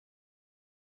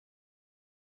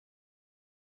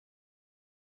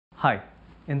Hi,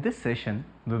 in this session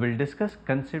we will discuss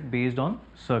concept based on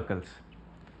circles.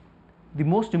 The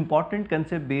most important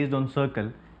concept based on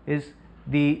circle is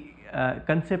the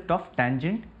concept of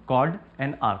tangent, chord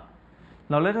and arc.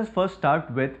 Now let us first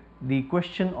start with the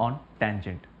question on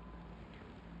tangent.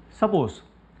 Suppose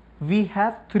we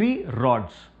have three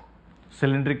rods,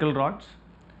 cylindrical rods,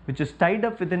 which is tied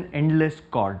up with an endless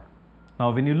cord. Now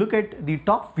when you look at the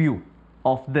top view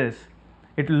of this,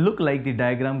 it will look like the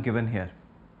diagram given here.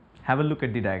 Have a look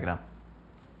at the diagram.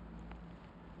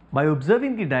 By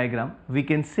observing the diagram, we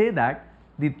can say that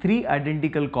the three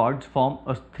identical cords form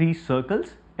three circles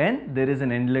and there is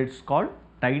an endless cord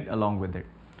tied along with it.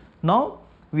 Now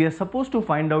we are supposed to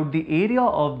find out the area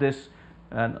of this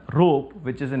rope,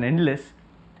 which is an endless,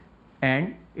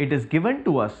 and it is given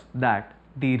to us that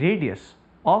the radius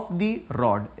of the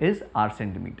rod is r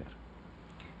centimeter.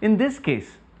 In this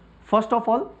case, first of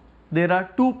all, there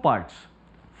are two parts.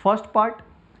 First part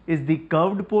is the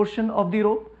curved portion of the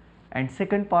rope and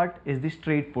second part is the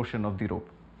straight portion of the rope.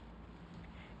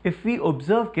 If we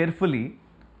observe carefully,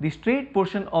 the straight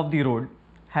portion of the rod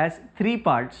has three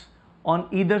parts on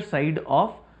either side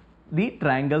of the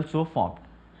triangle so formed.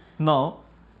 Now,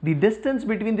 the distance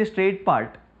between the straight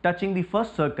part touching the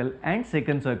first circle and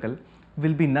second circle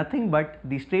will be nothing but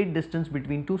the straight distance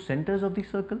between two centers of the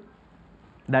circle,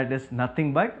 that is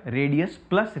nothing but radius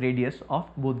plus radius of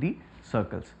both the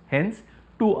circles, hence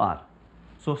 2r.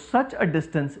 So such a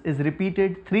distance is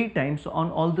repeated 3 times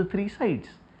on all the 3 sides.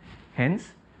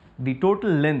 Hence the total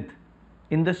length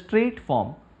in the straight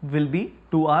form will be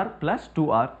 2r plus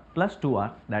 2r plus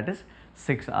 2r, that is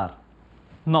 6r.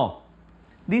 Now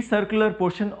the circular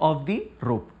portion of the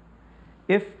rope.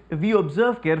 If we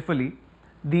observe carefully,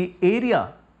 the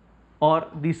area or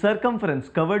the circumference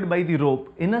covered by the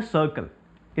rope in a circle,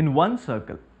 in one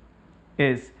circle,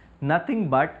 is nothing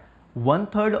but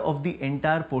 1/3 of the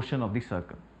entire portion of the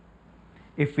circle.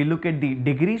 If we look at the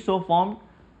degree so formed,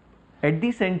 at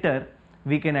the center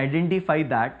we can identify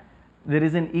that there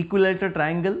is an equilateral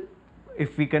triangle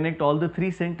if we connect all the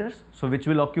three centers, so which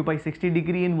will occupy 60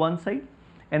 degree in one side,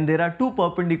 and there are two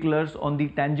perpendiculars on the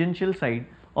tangential side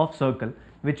of circle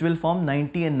which will form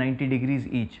 90 and 90 degrees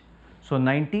each. So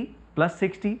 90 plus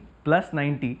 60 plus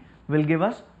 90 will give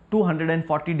us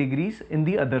 240 degrees in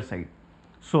the other side.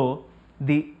 So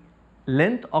the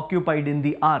length occupied in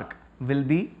the arc will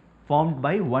be formed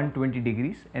by 120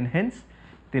 degrees and hence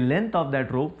the length of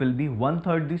that rope will be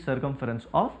 1/3 the circumference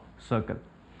of circle.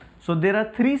 So there are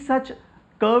three such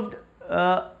curved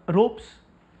ropes.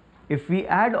 If we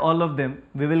add all of them,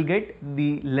 we will get the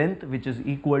length which is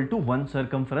equal to one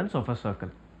circumference of a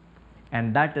circle,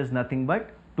 and that is nothing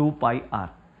but 2 pi r.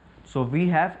 So we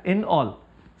have in all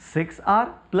 6r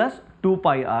plus 2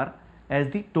 pi r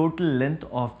as the total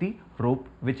length of the rope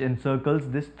which encircles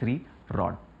this 3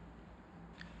 rod.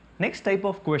 Next type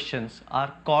of questions are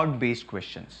chord based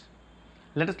questions.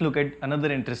 Let us look at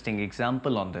another interesting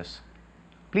example on this.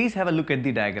 Please have a look at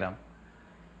the diagram.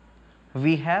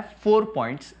 We have 4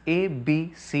 points A, B,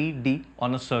 C, D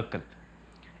on a circle.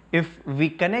 If we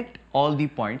connect all the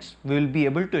points, we will be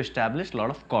able to establish a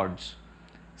lot of chords.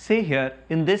 Say here,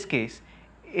 in this case,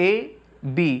 A,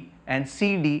 B and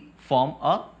C, D form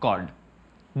a chord.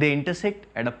 They intersect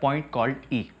at a point called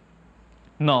E.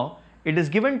 Now, it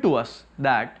is given to us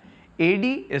that AD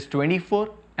is 24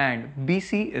 and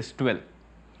BC is 12,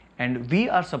 and we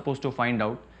are supposed to find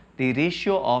out the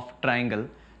ratio of triangle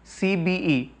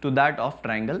CBE to that of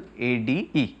triangle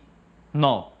ADE.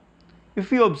 Now,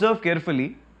 if we observe carefully,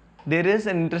 there is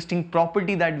an interesting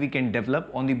property that we can develop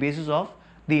on the basis of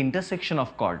the intersection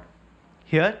of chord.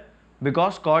 Here,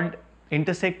 because chord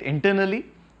intersect internally,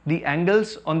 the angles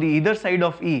on the either side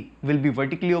of E will be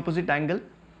vertically opposite angle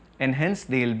and hence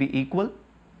they will be equal.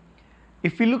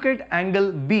 If we look at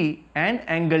angle B and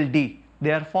angle D,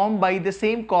 they are formed by the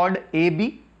same chord AB.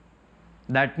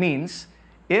 That means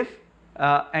if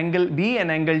angle B and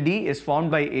angle D is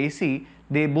formed by AC,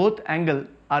 they both angle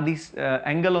are the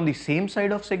angle on the same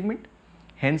side of segment,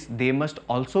 hence they must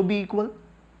also be equal.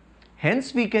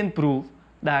 Hence we can prove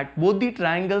that both the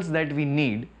triangles that we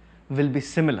need will be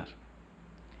similar.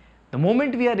 The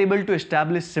moment we are able to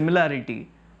establish similarity,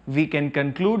 we can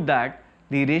conclude that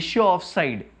the ratio of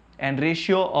side and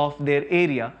ratio of their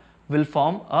area will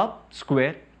form a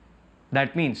square.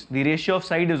 That means the ratio of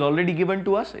side is already given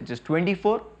to us, it is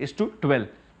 24 is to 12,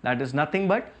 that is nothing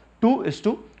but 2 is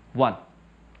to 1.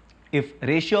 If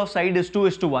ratio of side is 2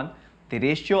 is to 1, the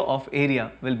ratio of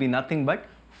area will be nothing but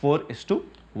 4 is to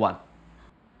 1.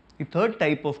 The third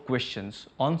type of questions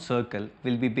on circle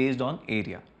will be based on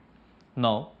area.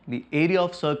 Now the area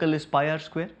of circle is pi r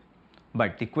square,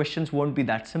 but the questions won't be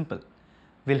that simple.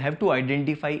 we'll have to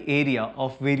identify area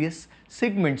of various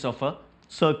segments of a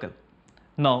circle.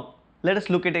 Now, let us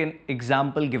look at an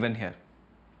example given here.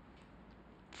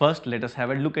 First, let us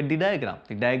have a look at the diagram.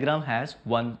 The diagram has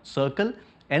one circle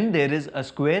and there is a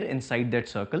square inside that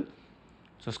circle.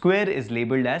 So, square is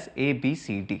labeled as A, B,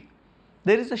 C, D.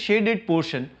 There is a shaded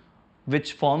portion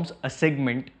which forms a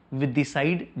segment with the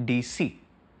side DC.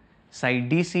 Side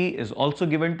DC is also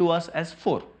given to us as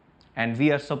 4 and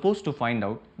we are supposed to find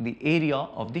out the area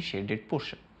of the shaded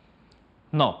portion.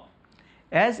 Now,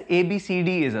 as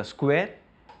ABCD is a square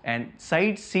and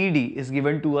side CD is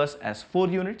given to us as 4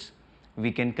 units,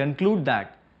 we can conclude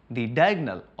that the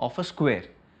diagonal of a square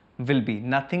will be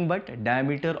nothing but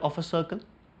diameter of a circle.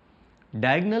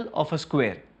 Diagonal of a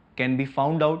square can be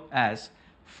found out as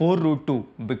 4 root 2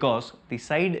 because the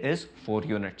side is 4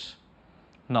 units.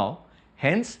 Now,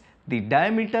 hence the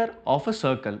diameter of a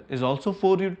circle is also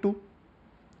 4 root 2.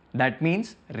 That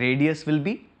means radius will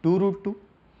be 2 root 2.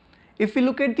 If we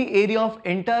look at the area of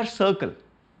entire circle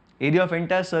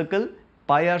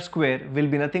pi r square will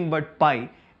be nothing but pi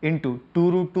into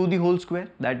 2 root 2 the whole square,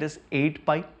 that is 8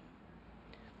 pi.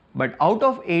 But out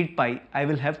of 8 pi, I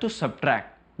will have to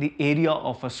subtract the area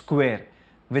of a square,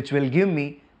 which will give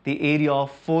me the area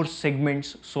of 4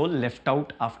 segments so left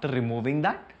out after removing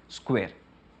that square.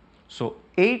 So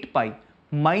 8 pi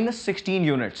minus 16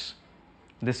 units,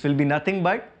 this will be nothing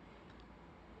but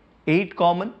 8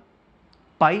 common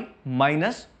pi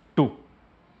minus 2.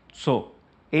 So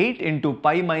 8 into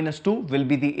pi minus 2 will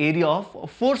be the area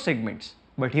of 4 segments.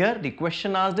 But here the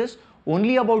question asked is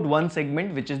only about one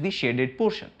segment, which is the shaded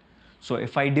portion. So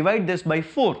if I divide this by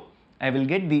 4, I will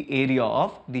get the area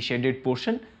of the shaded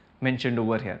portion mentioned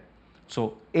over here.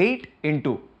 So 8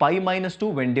 into pi minus 2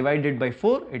 when divided by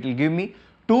 4, it will give me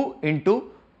 2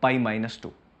 into pi minus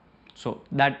 2. So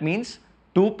that means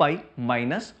 2 pi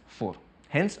minus 4.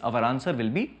 Hence our answer will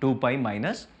be 2 pi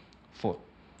minus 4.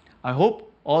 I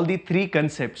hope all the 3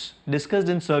 concepts discussed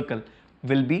in circle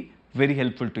will be very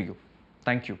helpful to you.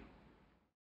 Thank you.